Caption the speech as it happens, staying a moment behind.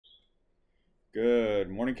Good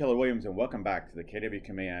morning, Keller Williams, and welcome back to the KW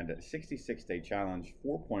Command 66-Day Challenge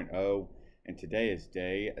 4.0, and today is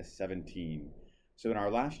day 17. So in our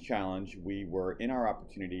last challenge, we were in our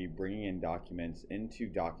opportunity bringing in documents into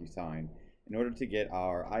DocuSign in order to get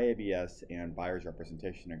our IABS and Buyer's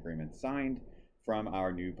Representation Agreement signed from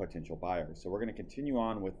our new potential buyers. So we're going to continue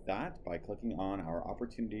on with that by clicking on our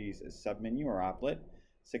Opportunities submenu or applet,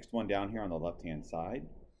 sixth one down here on the left-hand side.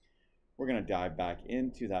 We're going to dive back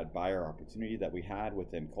into that buyer opportunity that we had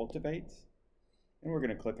within Cultivate, and we're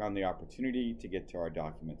going to click on the opportunity to get to our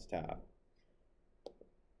Documents tab. As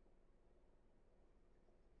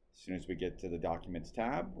soon as we get to the Documents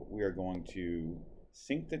tab, we are going to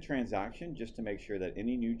sync the transaction just to make sure that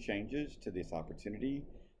any new changes to this opportunity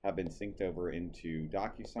have been synced over into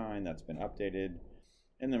DocuSign, that's been updated,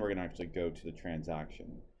 and then we're going to actually go to the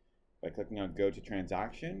transaction. By clicking on Go to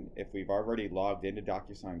Transaction, if we've already logged into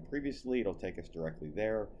DocuSign previously, it'll take us directly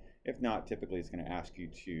there. If not, typically it's going to ask you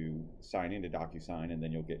to sign into DocuSign, and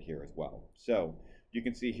then you'll get here as well. So you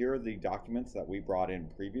can see here are the documents that we brought in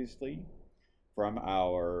previously from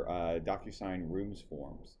our DocuSign Rooms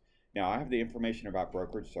forms. Now I have the information about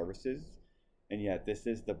brokerage services, and yet this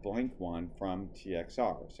is the blank one from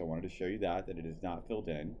TXR. So I wanted to show you that it is not filled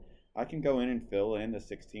in. I can go in and fill in the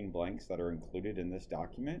 16 blanks that are included in this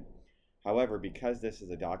document. However, because this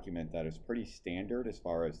is a document that is pretty standard as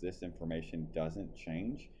far as this information doesn't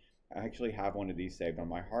change, I actually have one of these saved on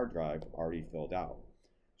my hard drive already filled out.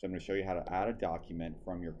 So I'm going to show you how to add a document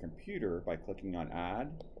from your computer by clicking on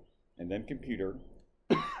Add and then Computer,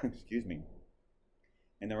 excuse me.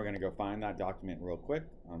 And then we're going to go find that document real quick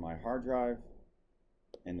on my hard drive,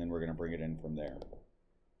 and then we're going to bring it in from there.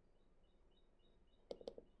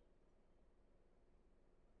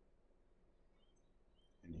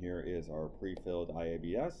 Here is our pre-filled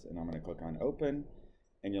IABS, and I'm going to click on Open,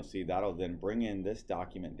 and you'll see that'll then bring in this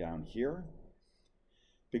document down here.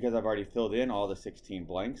 Because I've already filled in all the 16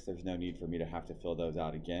 blanks, there's no need for me to have to fill those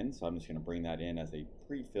out again, so I'm just going to bring that in as a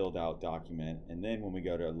pre-filled out document, and then when we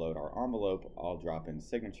go to load our envelope, I'll drop in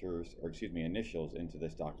signatures, or excuse me, initials into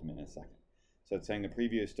this document in a second. So it's saying the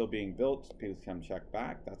preview is still being built. Please come check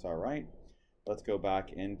back. That's all right. Let's go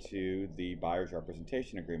back into the Buyer's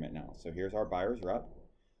Representation Agreement now. So here's our Buyer's Rep.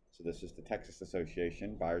 So this is the Texas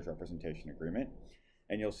Association Buyer's Representation Agreement.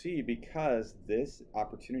 And you'll see because this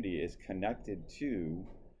opportunity is connected to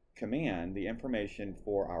Command, the information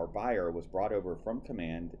for our buyer was brought over from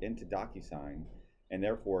Command into DocuSign. And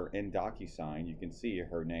therefore in DocuSign, you can see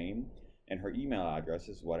her name and her email address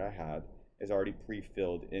is what I had, is already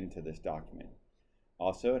pre-filled into this document.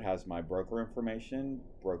 Also, it has my broker information,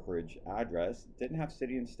 brokerage address. Didn't have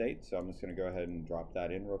city and state, so I'm just going to go ahead and drop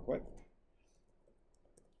that in real quick.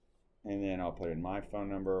 And then I'll put in my phone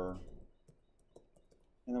number,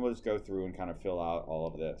 and then we'll just go through and kind of fill out all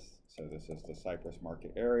of this. So this is the Cypress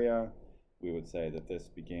market area. We would say that this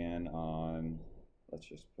began on, let's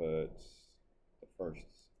just put the 1st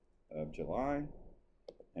of July,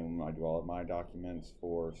 and I do all of my documents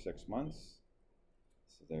for 6 months.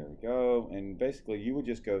 So there we go, and basically you would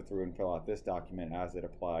just go through and fill out this document as it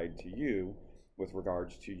applied to you with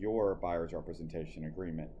regards to your Buyer's Representation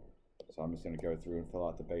Agreement. So I'm just going to go through and fill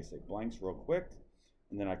out the basic blanks real quick,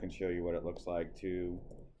 and then I can show you what it looks like to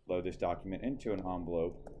load this document into an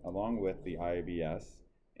envelope along with the IABS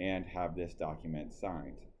and have this document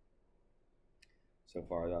signed. So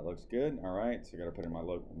far that looks good. All right, so I got to put in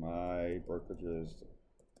my brokerage's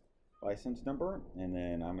license number, and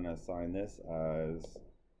then I'm going to assign this as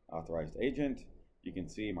authorized agent. You can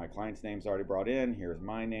see my client's name's already brought in. Here's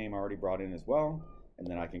my name already brought in as well, and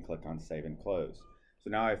then I can click on Save and Close. So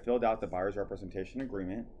now I filled out the Buyer's Representation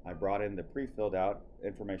Agreement. I brought in the pre-filled out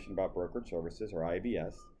information about brokerage services or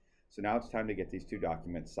IABS. So now it's time to get these two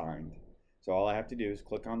documents signed. So all I have to do is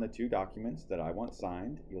click on the two documents that I want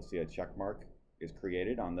signed. You'll see a check mark is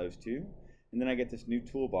created on those two. And then I get this new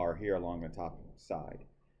toolbar here along the top side.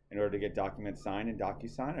 In order to get documents signed in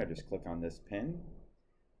DocuSign, I just click on this pin.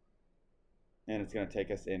 And it's going to take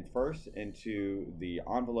us in first into the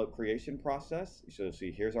envelope creation process. So you'll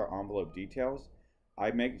see here's our envelope details. I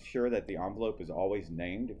make sure that the envelope is always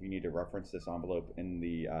named. If you need to reference this envelope in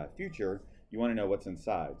the future, you want to know what's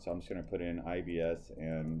inside. So I'm just going to put in IBS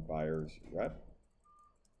and Buyer's Rep.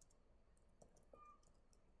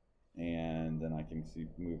 And then I can see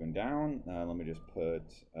moving down. Let me just put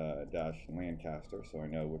dash Lancaster so I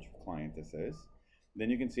know which client this is. Then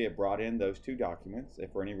you can see it brought in those two documents.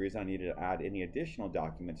 If for any reason I needed to add any additional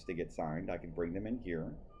documents to get signed, I can bring them in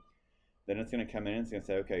here. Then it's going to come in and it's going to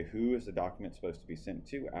say, okay, who is the document supposed to be sent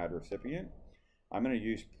to? Add recipient. I'm going to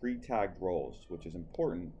use pre-tagged roles, which is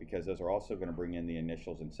important because those are also going to bring in the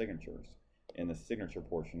initials and signatures. in the signature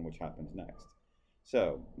portion, which happens next.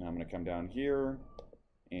 So now I'm going to come down here,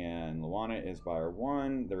 and Luana is buyer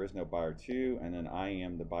 1, there is no buyer 2, and then I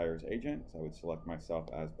am the buyer's agent, so I would select myself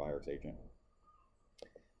as buyer's agent.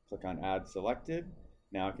 Click on add selected.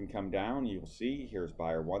 Now I can come down, you'll see here's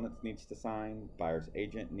buyer 1 that needs to sign, buyer's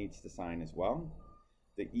agent needs to sign as well.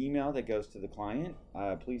 The email that goes to the client,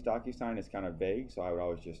 please DocuSign is kind of vague, so I would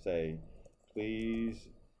always just say, please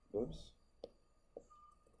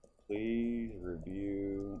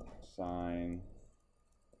review, sign,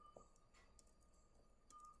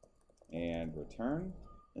 and return.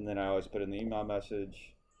 And then I always put in the email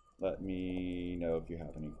message, let me know if you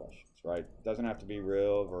have any questions, right? Doesn't have to be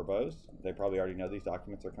real verbose. They probably already know these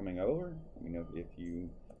documents are coming over. Let me know if you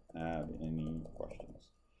have any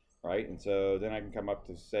questions, right? And so then I can come up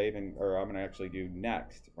to save, or I'm gonna actually do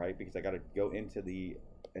next, right? Because I gotta go into the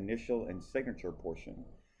initial and signature portion.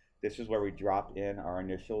 This is where we drop in our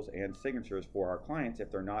initials and signatures for our clients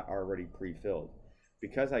if they're not already pre-filled.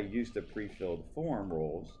 Because I used the pre-filled form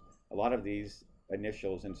rules, a lot of these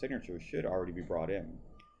initials and signatures should already be brought in.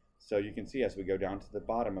 So you can see as we go down to the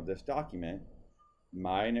bottom of this document,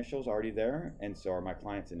 my initials already there, and so are my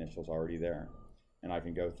client's initials already there. And I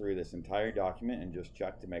can go through this entire document and just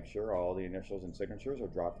check to make sure all the initials and signatures are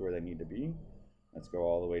dropped where they need to be. Let's go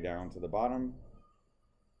all the way down to the bottom.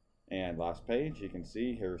 And last page, you can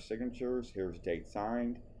see here's signatures, here's date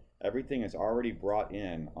signed. Everything is already brought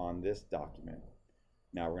in on this document.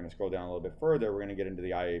 Now we're going to scroll down a little bit further. We're going to get into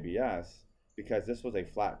the IABS. Because this was a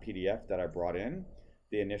flat PDF that I brought in,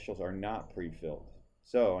 the initials are not pre-filled.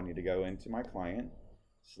 So I need to go into my client,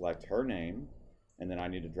 select her name, and then I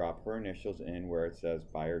need to drop her initials in where it says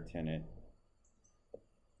buyer tenant,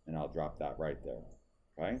 and I'll drop that right there.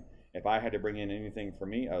 Okay. If I had to bring in anything for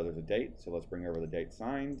me, oh, there's a date, so let's bring over the date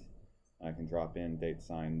signed. I can drop in date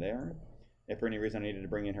signed there. If for any reason I needed to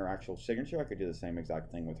bring in her actual signature, I could do the same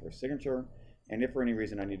exact thing with her signature. And if for any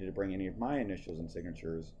reason I needed to bring any of my initials and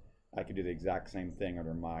signatures, I could do the exact same thing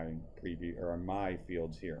under my preview or my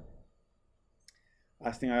fields here.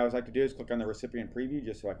 Last thing I always like to do is click on the recipient preview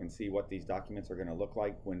just so I can see what these documents are going to look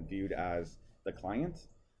like when viewed as the client.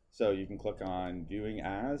 So you can click on viewing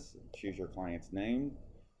as, choose your client's name,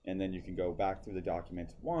 and then you can go back through the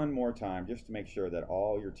documents one more time just to make sure that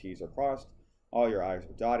all your T's are crossed, all your I's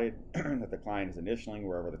are dotted, that the client is initialing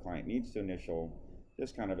wherever the client needs to initial.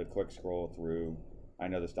 Just kind of a quick scroll through. I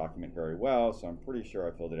know this document very well, so I'm pretty sure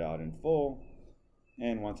I filled it out in full.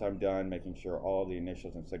 And once I'm done making sure all the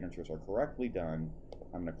initials and signatures are correctly done,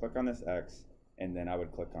 I'm going to click on this X, and then I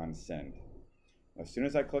would click on send. As soon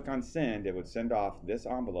as I click on send, it would send off this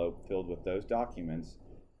envelope filled with those documents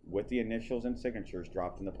with the initials and signatures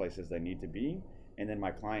dropped in the places they need to be, and then my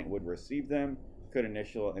client would receive them, could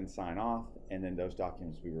initial and sign off, and then those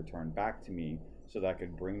documents would be returned back to me so that I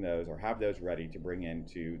could bring those or have those ready to bring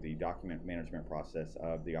into the document management process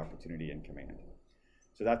of the opportunity in command.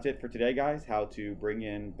 So that's it for today, guys. How to bring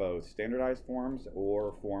in both standardized forms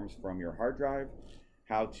or forms from your hard drive,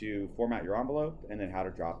 how to format your envelope, and then how to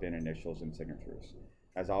drop in initials and signatures.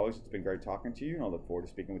 As always, it's been great talking to you, and I'll look forward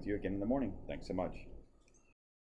to speaking with you again in the morning. Thanks so much.